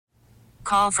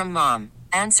Call from mom.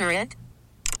 Answer it.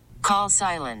 Call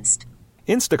silenced.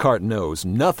 Instacart knows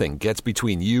nothing gets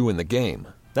between you and the game.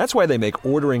 That's why they make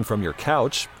ordering from your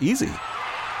couch easy.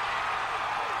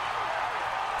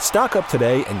 Stock up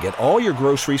today and get all your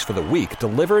groceries for the week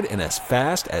delivered in as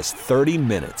fast as 30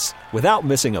 minutes without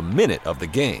missing a minute of the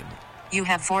game. You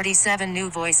have 47 new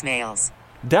voicemails.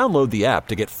 Download the app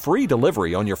to get free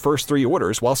delivery on your first 3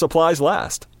 orders while supplies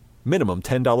last. Minimum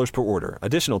 $10 per order.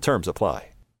 Additional terms apply.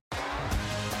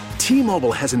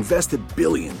 T-Mobile has invested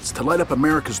billions to light up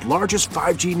America's largest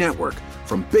 5G network,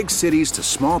 from big cities to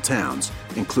small towns,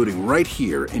 including right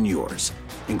here in yours.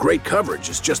 And great coverage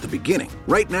is just the beginning.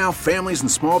 Right now, families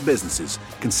and small businesses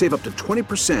can save up to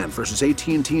 20% versus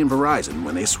AT&T and Verizon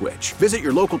when they switch. Visit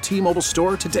your local T-Mobile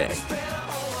store today.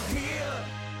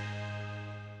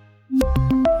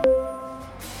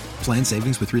 Plan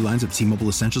savings with 3 lines of T-Mobile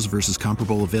Essentials versus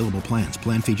comparable available plans.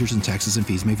 Plan features and taxes and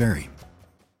fees may vary.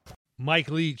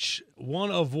 Mike Leach, one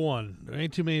of one. There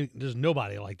ain't too many. There's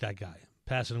nobody like that guy.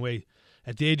 Passing away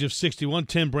at the age of 61.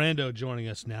 Tim Brando joining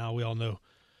us now. We all know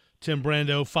Tim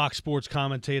Brando, Fox Sports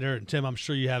commentator. And Tim, I'm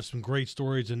sure you have some great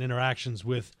stories and interactions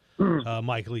with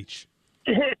Mike Leach.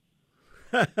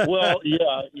 Well,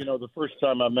 yeah, the first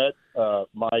time I met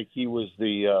Mike, he was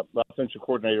the offensive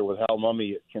coordinator with Hal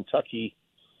Mumme at Kentucky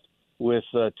with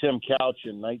Tim Couch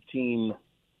in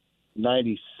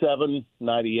 1997,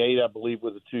 98, I believe,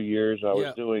 were the 2 years I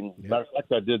was doing. Matter of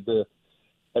fact, I did the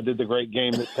great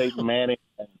game that Peyton Manning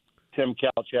and Tim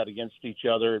Couch had against each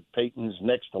other at Peyton's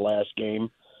next to last game.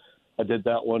 I did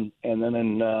that one, and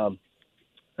then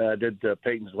I did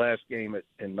Peyton's last game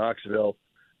in Knoxville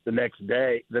the next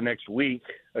week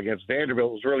against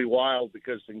Vanderbilt. It was really wild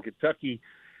because in Kentucky,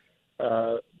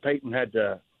 Peyton had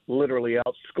to literally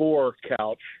outscore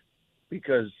Couch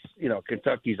because,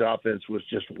 Kentucky's offense was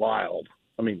just wild.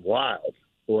 I mean, wild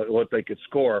what they could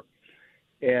score.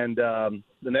 And the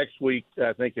next week,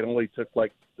 I think they only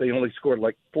scored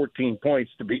 14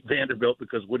 points to beat Vanderbilt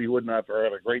because Woody Woodnapper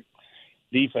had a great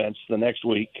defense the next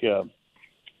week.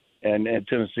 And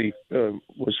Tennessee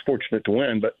was fortunate to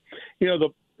win. But,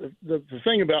 the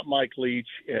thing about Mike Leach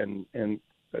and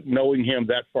knowing him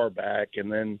that far back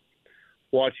and then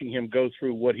watching him go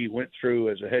through what he went through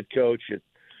as a head coach at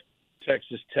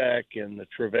Texas Tech and the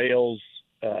travails.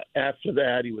 After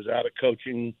that, he was out of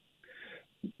coaching.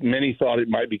 Many thought it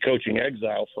might be coaching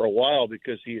exile for a while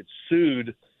because he had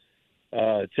sued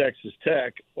Texas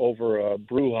Tech over a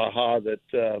brouhaha that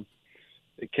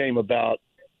it came about,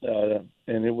 and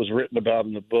it was written about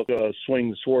in the book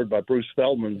Swing the Sword by Bruce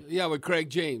Feldman. Yeah, with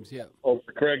Craig James, yeah. Oh,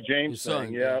 the Craig James His son,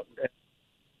 thing, yeah.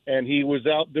 And he was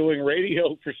out doing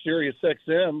radio for Sirius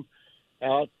XM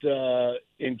out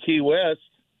in Key West.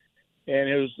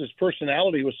 And his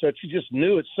personality was such, you just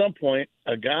knew at some point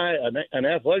an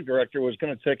athletic director was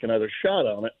going to take another shot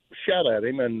at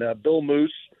him. And Bill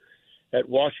Moose at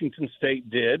Washington State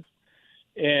did.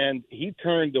 And he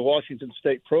turned the Washington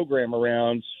State program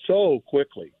around so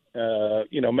quickly.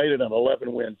 Made it an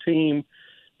 11-win team,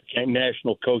 became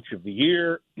National Coach of the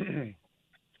Year. And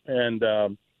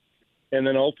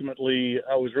then ultimately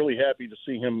I was really happy to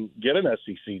see him get an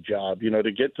SEC job,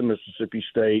 to get to Mississippi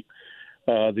State.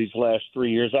 These last 3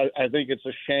 years. I think it's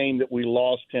a shame that we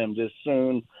lost him this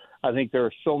soon. I think there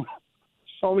are so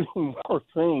many more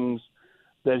things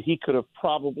that he could have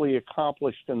probably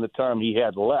accomplished in the time he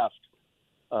had left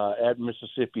at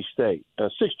Mississippi State.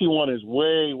 61 is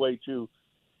way too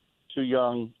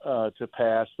young to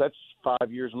pass. That's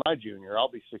 5 years my junior. I'll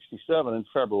be 67 in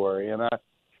February, and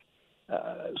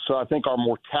so I think our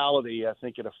mortality, I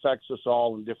think it affects us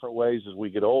all in different ways as we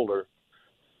get older.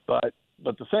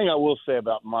 But the thing I will say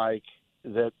about Mike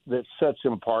that sets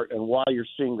him apart and why you're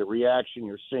seeing the reaction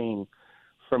you're seeing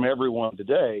from everyone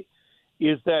today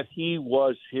is that he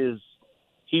was an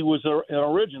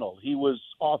original. He was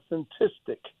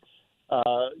authentic.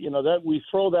 That we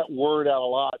throw that word out a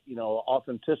lot,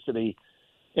 authenticity.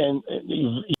 And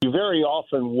you very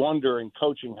often wonder in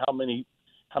coaching how many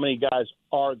guys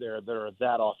are there that are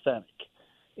that authentic.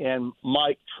 And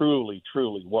Mike truly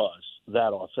was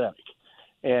that authentic.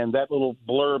 And that little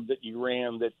blurb that you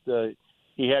ran that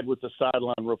he had with the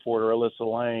sideline reporter, Alyssa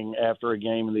Lang, after a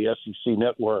game in the SEC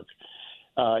Network,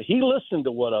 he listened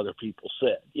to what other people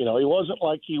said. He wasn't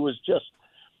like he was just,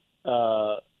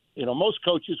 most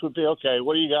coaches would be, okay,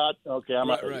 what do you got? Okay,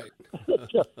 I'm out. Right.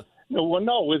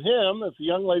 No, with him, if the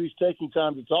young lady's taking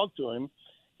time to talk to him,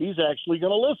 he's actually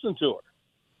going to listen to her.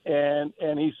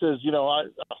 And he says,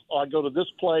 I go to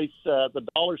this place, the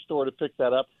dollar store to pick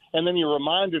that up. And then he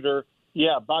reminded her,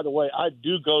 yeah, by the way, I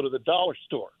do go to the dollar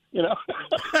store, and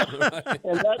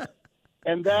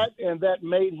that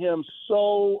made him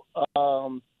so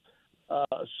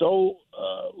so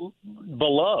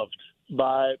beloved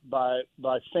by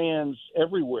fans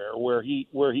everywhere where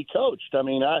he coached. I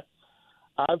mean,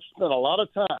 I've spent a lot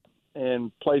of time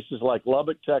in places like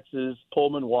Lubbock, Texas,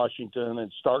 Pullman, Washington,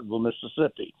 and Starkville,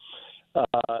 Mississippi.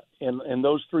 And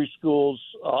those three schools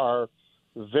are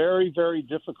very, very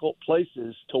difficult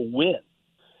places to win.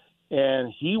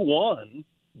 And he won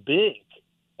big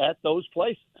at those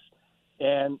places.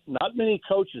 And not many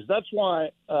coaches. That's why,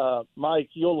 Mike,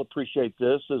 you'll appreciate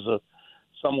this as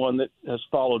someone that has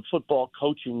followed football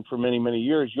coaching for many, many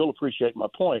years. You'll appreciate my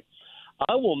point.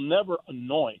 I will never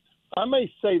anoint. I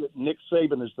may say that Nick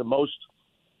Saban is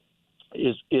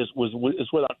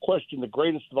without question the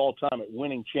greatest of all time at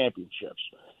winning championships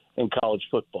in college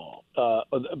football.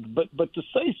 But to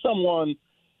say someone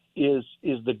is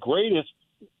the greatest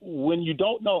when you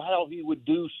don't know how he would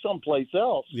do someplace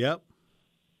else. Yep.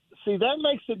 See, that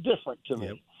makes it different to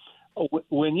me. Yep.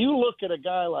 When you look at a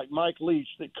guy like Mike Leach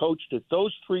that coached at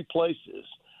those three places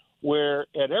where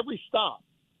at every stop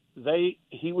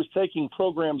he was taking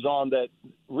programs on that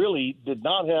really did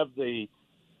not have the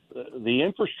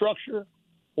infrastructure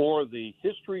or the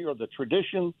history or the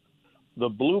tradition, the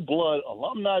blue blood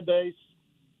alumni base,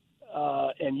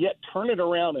 and yet turn it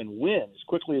around and win as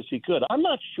quickly as he could. I'm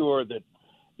not sure that,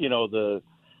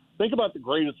 think about the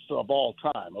greatest of all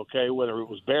time, okay, whether it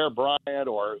was Bear Bryant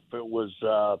or if it was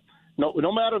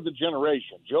no matter the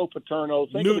generation, Joe Paterno,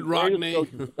 Newt Rockne,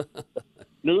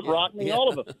 all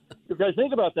of them. Okay,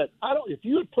 think about that. If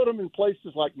you had put them in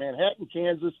places like Manhattan,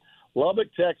 Kansas, Lubbock,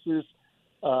 Texas,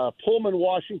 Pullman,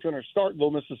 Washington, or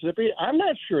Starkville, Mississippi, I'm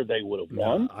not sure they would have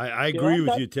won. I agree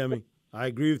with you, Timmy. I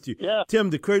agree with you. Yeah.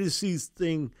 Tim, the courtesies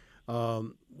thing,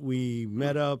 we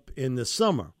met up in the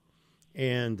summer.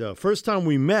 And first time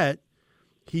we met,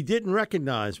 he didn't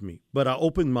recognize me, but I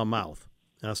opened my mouth.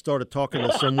 And I started talking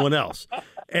to someone else.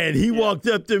 And he walked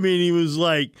up to me and he was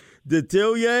like,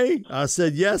 Detillier? I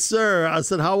said, yes, sir. I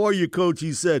said, how are you, Coach?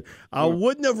 He said, I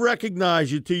wouldn't have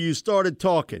recognized you till you started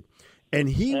talking. And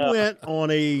he went on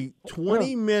a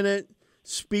 20-minute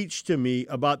speech to me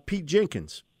about Pete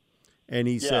Jenkins. And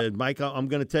he said, Mike, I'm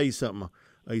going to tell you something.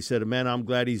 He said, man, I'm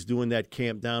glad he's doing that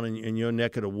camp down in your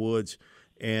neck of the woods.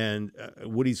 And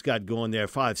what he's got going there,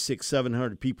 500, 600,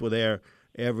 700 people there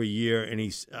every year. And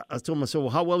I told him, I said,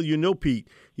 well, how well you know Pete?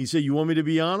 He said, you want me to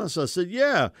be honest? I said,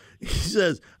 yeah. He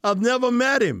says, I've never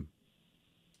met him.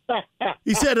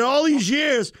 He said, in all these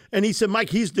years, and he said, Mike,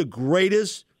 he's the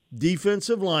greatest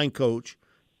defensive line coach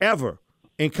ever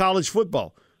in college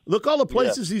football. Look all the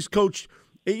places he's coached.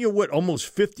 Almost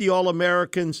 50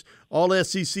 All-Americans, all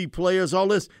SEC players, all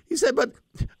this. He said, but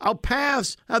our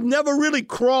paths have never really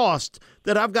crossed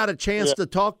that I've got a chance to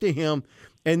talk to him.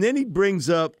 And then he brings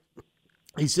up,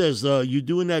 he says, you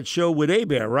doing that show with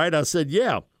Hebert, right? I said,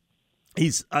 yeah.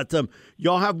 I told him,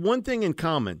 y'all have one thing in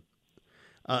common.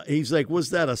 He's like, what's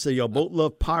that? I said, y'all both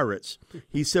love pirates.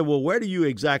 He said, well, where do you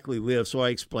exactly live? So I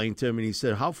explained to him, and he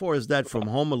said, how far is that from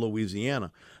Homer,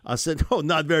 Louisiana? I said, no,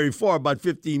 not very far, about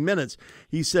 15 minutes.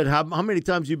 He said, how many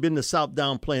times you been to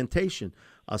Southdown Plantation?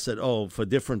 I said, for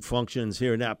different functions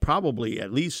here and that, probably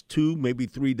at least 2, maybe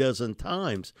 3 dozen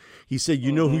times. He said,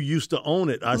 you know who used to own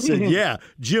it? I said, yeah,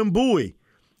 Jim Bowie.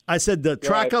 I said, the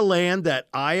tract of land that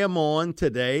I am on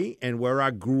today and where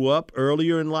I grew up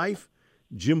earlier in life,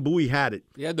 Jim Bowie had it.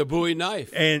 He had the Bowie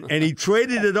knife. And he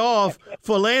traded it off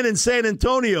for land in San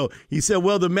Antonio. He said,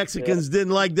 well, the Mexicans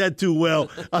didn't like that too well.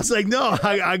 I was like, no,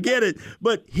 I get it.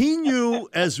 But he knew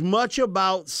as much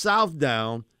about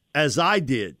Southdown as I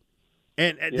did.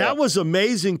 And that was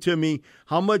amazing to me,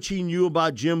 how much he knew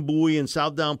about Jim Bowie and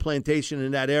Southdown Plantation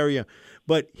in that area.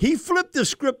 But he flipped the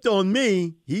script on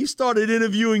me. He started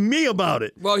interviewing me about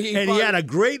it. Well, he had a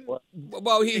great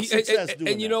success doing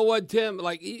that. You know what, Tim?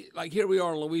 Like here we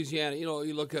are in Louisiana. You know,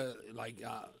 you look at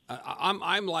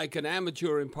I'm like an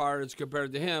amateur in Pirates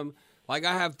compared to him. Like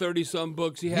I have 30-some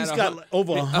books. He's got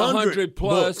over 100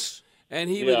 plus. Books. And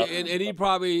he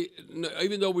probably,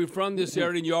 even though we're from this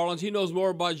area in New Orleans, he knows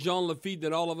more about Jean Lafitte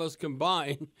than all of us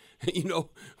combined.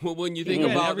 When you think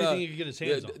about everything he could get his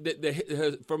hands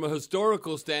on. From a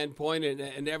historical standpoint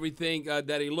and everything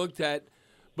that he looked at.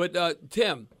 But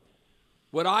Tim,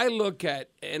 what I look at,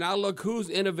 and I look who's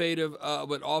innovative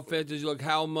with offenses. You look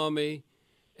Hal Mumme,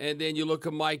 and then you look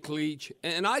at Mike Leach,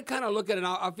 and I kind of look at it. And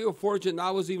I feel fortunate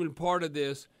I was even part of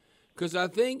this because I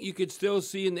think you could still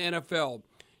see in the NFL.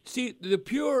 See, the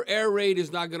pure air raid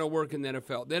is not going to work in the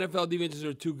NFL. The NFL defenses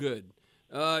are too good.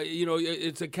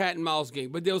 It's a cat and mouse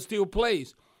game, but they'll steal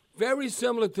plays. Very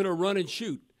similar to the run and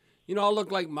shoot. I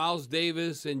look like Miles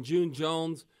Davis and June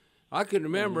Jones. I can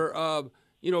remember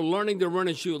learning to run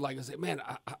and shoot. Like I said, man,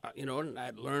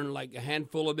 I learned like a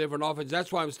handful of different offenses.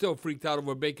 That's why I'm still freaked out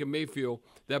over Baker Mayfield,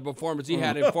 that performance he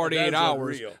had in 48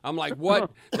 hours. Unreal. I'm like,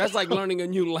 what? That's like learning a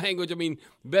new language. I mean,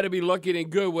 better be lucky than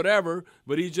good, whatever,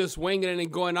 but he's just swinging it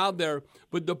and going out there.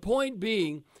 But the point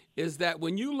being is that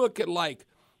when you look at, like,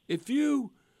 if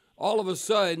you all of a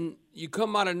sudden you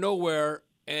come out of nowhere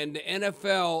and the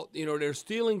NFL, they're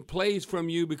stealing plays from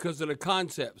you because of the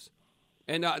concepts.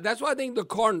 And that's why I think the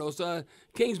Cardinals,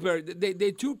 Kingsbury,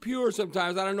 they're too pure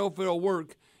sometimes. I don't know if it'll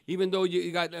work, even though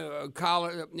you got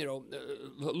Kyle,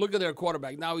 look at their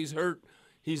quarterback. Now he's hurt.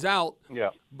 He's out.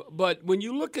 Yeah. But when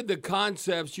you look at the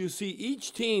concepts, you see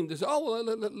each team, they say,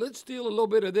 let's steal a little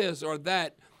bit of this or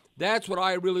that. That's what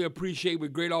I really appreciate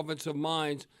with great offensive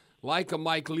minds like a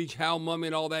Mike Leach, Hal Mumme,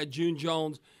 and all that, June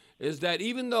Jones, is that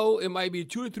even though it might be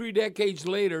 2 or 3 decades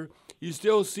later, you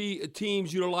still see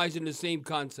teams utilizing the same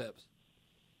concepts.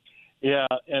 Yeah,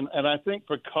 and I think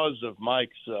because of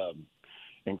Mike's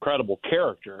incredible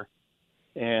character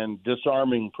and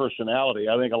disarming personality,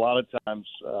 I think a lot of times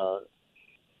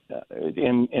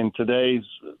in today's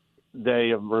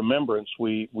day of remembrance,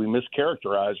 we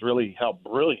mischaracterize really how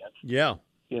brilliant,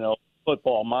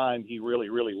 football mind he really,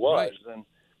 really was. Right. And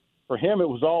for him, it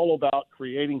was all about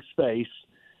creating space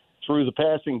through the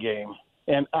passing game.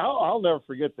 And I'll never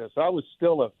forget this. I was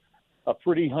still a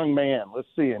pretty young man. Let's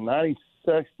see, in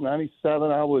 96,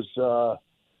 97, I was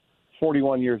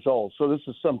 41 years old. So this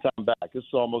is some time back. This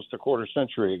is almost a quarter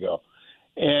century ago.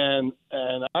 And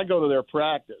I go to their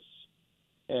practice,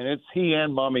 and it's he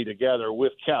and Mumme together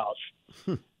with Couch.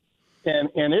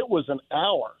 and it was an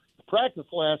hour. The practice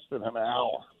lasted an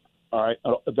hour. All right,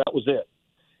 that was it.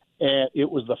 And it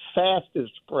was the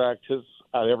fastest practice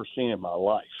I've ever seen in my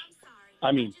life.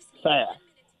 I mean, fast.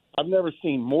 I've never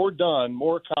seen more done,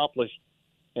 more accomplished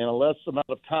in a less amount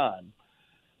of time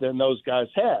than those guys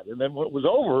had. And then when it was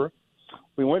over,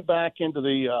 we went back into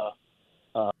the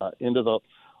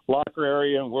locker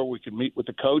area and where we could meet with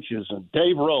the coaches. And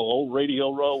Dave Rowe, old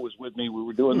Radio Rowe, was with me. We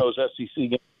were doing those SEC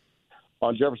games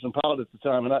on Jefferson Pilot at the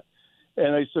time, and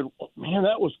they said, "Man,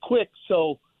 that was quick.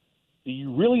 So, do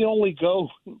you really only go?"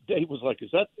 Dave was like,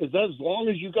 "Is that as long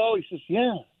as you go?" He says,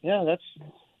 "Yeah. That's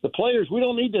the players. We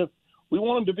don't need to. We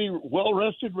want them to be well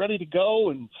rested, ready to go,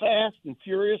 and fast and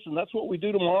furious, and that's what we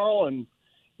do tomorrow." And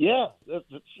and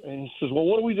he says, "Well,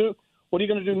 what do we do? What are you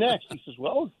going to do next?" He says,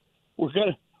 "Well, we're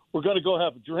gonna go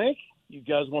have a drink. You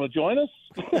guys want to join us?"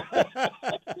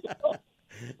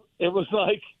 It was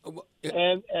like,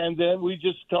 and then we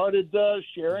just started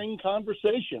sharing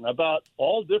conversation about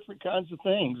all different kinds of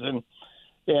things.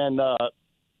 And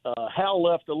Hal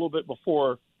left a little bit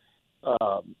before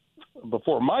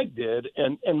Mike did,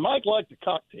 and Mike liked a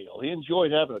cocktail. He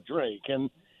enjoyed having a drink, and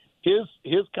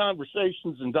his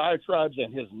conversations and diatribes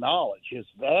and his knowledge, his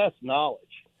vast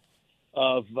knowledge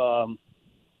of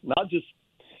not just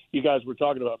you guys were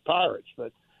talking about Pirates,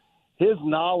 but his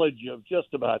knowledge of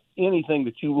just about anything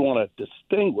that you want to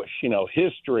distinguish,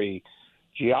 history,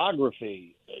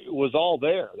 geography, was all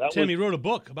there. He wrote a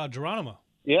book about Geronimo.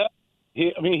 Yeah,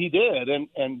 he did.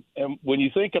 And when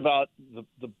you think about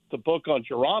the book on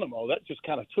Geronimo, that just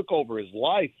kind of took over his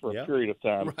life for a period of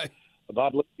time. Right.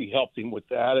 Bob Lipsy helped him with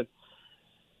that. And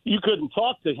you couldn't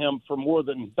talk to him for more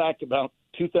than back about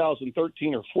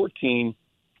 2013 or 14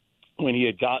 when he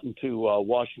had gotten to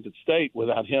Washington State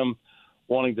without him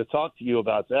wanting to talk to you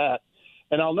about that.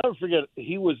 And I'll never forget,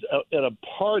 he was at a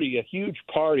party, a huge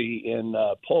party in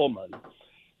Pullman,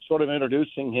 sort of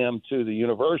introducing him to the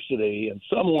university, and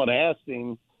someone asked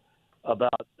him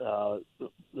about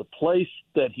the place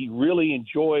that he really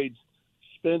enjoyed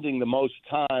spending the most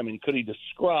time, and could he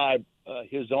describe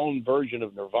his own version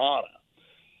of Nirvana,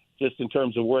 just in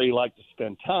terms of where he liked to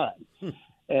spend time.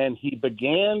 And he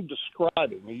began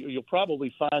describing, you'll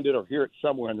probably find it or hear it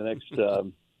somewhere in the next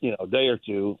day or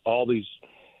two, all these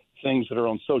things that are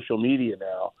on social media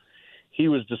now. He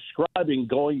was describing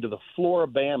going to the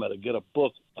Floribama to get a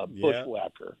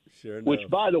bushwhacker, which,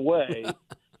 by the way,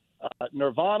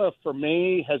 Nirvana for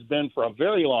me has been for a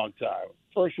very long time.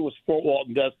 First it was Fort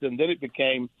Walton Destin, then it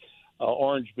became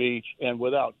Orange Beach, and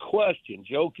without question,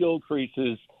 Joe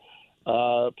Gilcrease's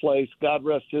place, God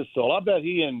rest his soul. I bet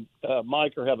he and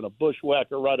Mike are having a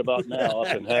bushwhacker right about now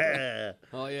up in heaven.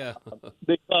 Oh yeah,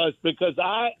 because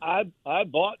I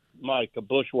bought Mike a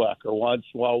bushwhacker once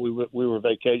while we were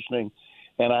vacationing,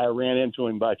 and I ran into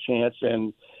him by chance.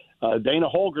 And Dana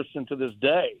Holgerson to this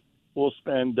day will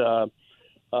spend a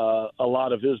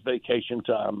lot of his vacation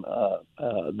time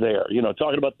there.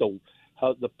 Talking about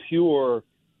the pure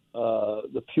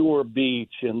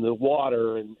beach and the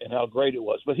water and how great it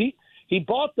was. But he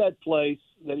bought that place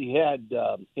that he had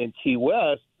in Key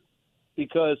West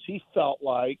because he felt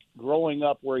like growing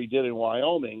up where he did in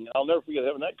Wyoming, I'll never forget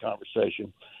having that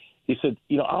conversation. He said,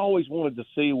 I always wanted to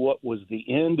see what was the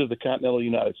end of the continental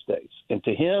United States. And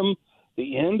to him,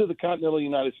 the end of the continental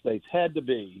United States had to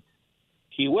be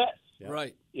Key West.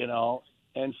 Right.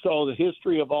 And so the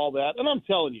history of all that, and I'm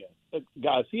telling you,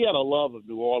 guys, he had a love of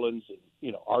New Orleans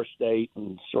and, our state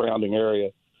and surrounding area.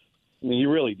 I mean, he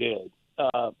really did.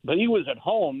 But he was at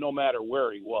home no matter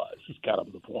where he was, is kind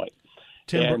of the point.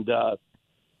 And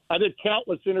I did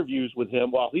countless interviews with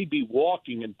him while he'd be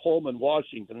walking in Pullman,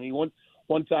 Washington. And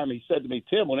one time he said to me,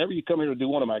 Tim, whenever you come here to do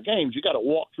one of my games, you got to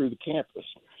walk through the campus,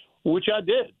 which I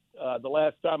did the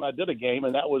last time I did a game,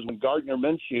 and that was when Gardner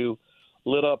Minshew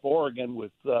lit up Oregon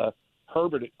with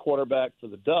Herbert at quarterback for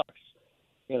the Ducks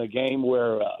in a game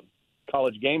where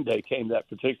College Game Day came that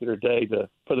particular day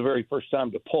for the very first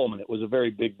time to Pullman. It was a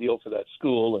very big deal for that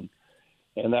school,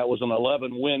 and that was an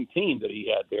 11-win team that he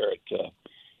had there at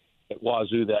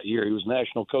Wazoo that year. He was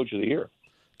National Coach of the Year.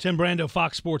 Tim Brando,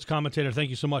 Fox Sports commentator. Thank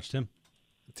you so much, Tim.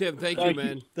 Tim, thank you,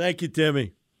 man. Thank you,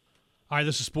 Timmy. All right,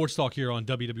 this is Sports Talk here on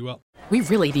WWL. We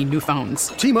really need new phones.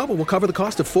 T-Mobile will cover the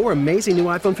cost of 4 amazing new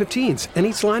iPhone 15s, and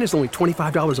each line is only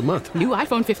 $25 a month. New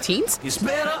iPhone 15s? It's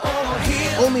better over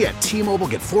here. Only at T-Mobile,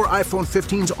 get 4 iPhone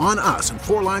 15s on us and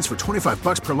 4 lines for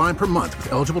 $25 per line per month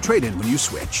with eligible trade-in when you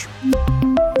switch.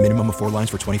 Minimum of 4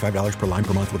 lines for $25 per line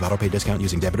per month with autopay discount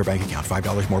using debit or bank account.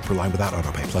 $5 more per line without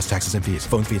autopay, plus taxes and fees.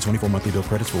 Phone fee at 24 monthly bill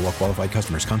credits for well-qualified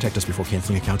customers. Contact us before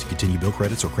canceling account to continue bill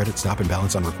credits or credit stop and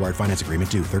balance on required finance agreement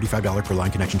due. $35 per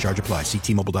line connection charge applies. See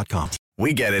T-Mobile.com.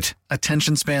 We get it.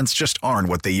 Attention spans just aren't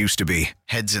what they used to be.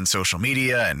 Heads in social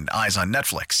media and eyes on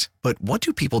Netflix. But what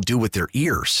do people do with their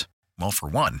ears? Well, for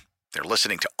one, they're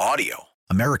listening to audio.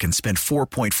 Americans spend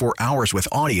 4.4 hours with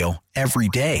audio every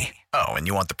day. Oh, and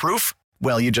you want the proof?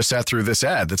 Well, you just sat through this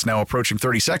ad that's now approaching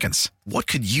 30 seconds. What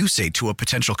could you say to a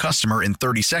potential customer in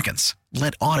 30 seconds?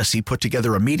 Let Odyssey put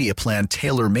together a media plan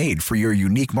tailor-made for your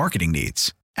unique marketing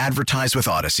needs. Advertise with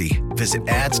Odyssey. Visit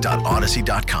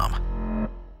ads.odyssey.com.